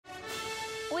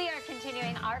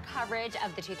continuing our coverage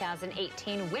of the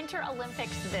 2018 Winter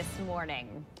Olympics this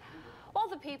morning. While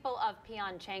the people of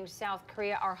Pyeongchang, South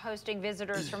Korea are hosting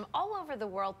visitors from all over the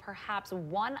world, perhaps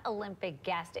one Olympic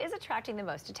guest is attracting the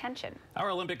most attention.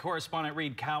 Our Olympic correspondent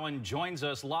Reed Cowan joins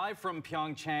us live from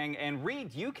Pyeongchang. And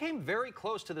Reed, you came very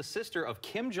close to the sister of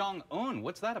Kim Jong-un.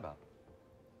 What's that about?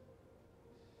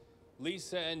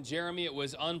 Lisa and Jeremy, it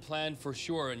was unplanned for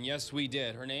sure, and yes, we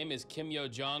did. Her name is Kim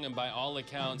Yo-jong, and by all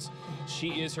accounts,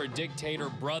 she is her dictator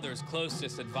brother's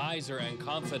closest advisor and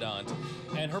confidant.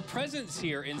 And her presence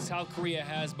here in South Korea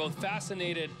has both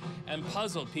fascinated and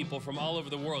puzzled people from all over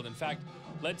the world. In fact,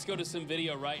 let's go to some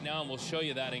video right now, and we'll show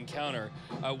you that encounter.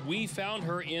 We found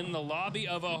her in the lobby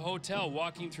of a hotel,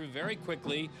 walking through very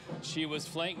quickly. She was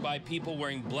flanked by people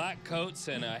wearing black coats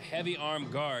and a heavy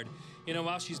armed guard. You know,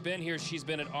 while she's been here, she's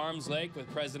been at arm's length with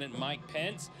President Mike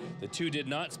Pence. The two did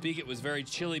not speak. It was very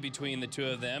chilly between the two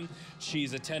of them.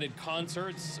 She's attended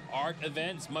concerts, art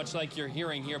events, much like you're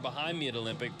hearing here behind me at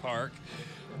Olympic Park.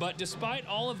 But despite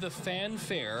all of the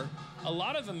fanfare, a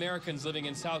lot of Americans living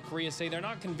in South Korea say they're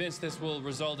not convinced this will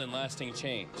result in lasting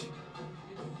change.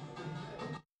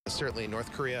 Certainly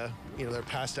North Korea, their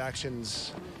past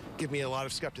actions give me a lot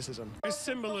of skepticism. There's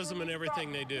symbolism in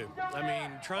everything they do. I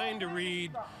mean, trying to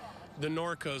read the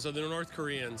Norcos, or the North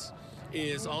Koreans,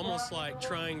 is almost like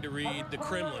trying to read the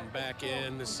Kremlin back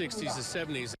in the 60s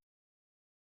and 70s.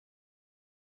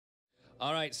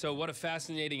 All right, so what a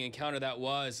fascinating encounter that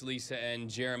was, Lisa and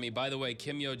Jeremy. By the way,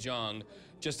 Kim Yo-jong,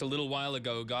 just a little while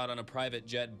ago, got on a private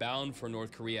jet bound for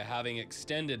North Korea, having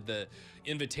extended the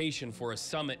invitation for a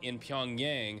summit in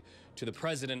Pyongyang to the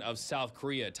president of South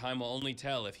Korea. Time will only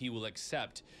tell if he will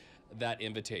accept that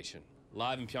invitation.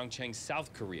 Live in Pyeongchang,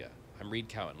 South Korea, I'm Reed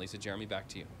Cowan. Lisa, Jeremy, back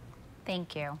to you.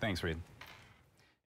 Thank you. Thanks, Reed.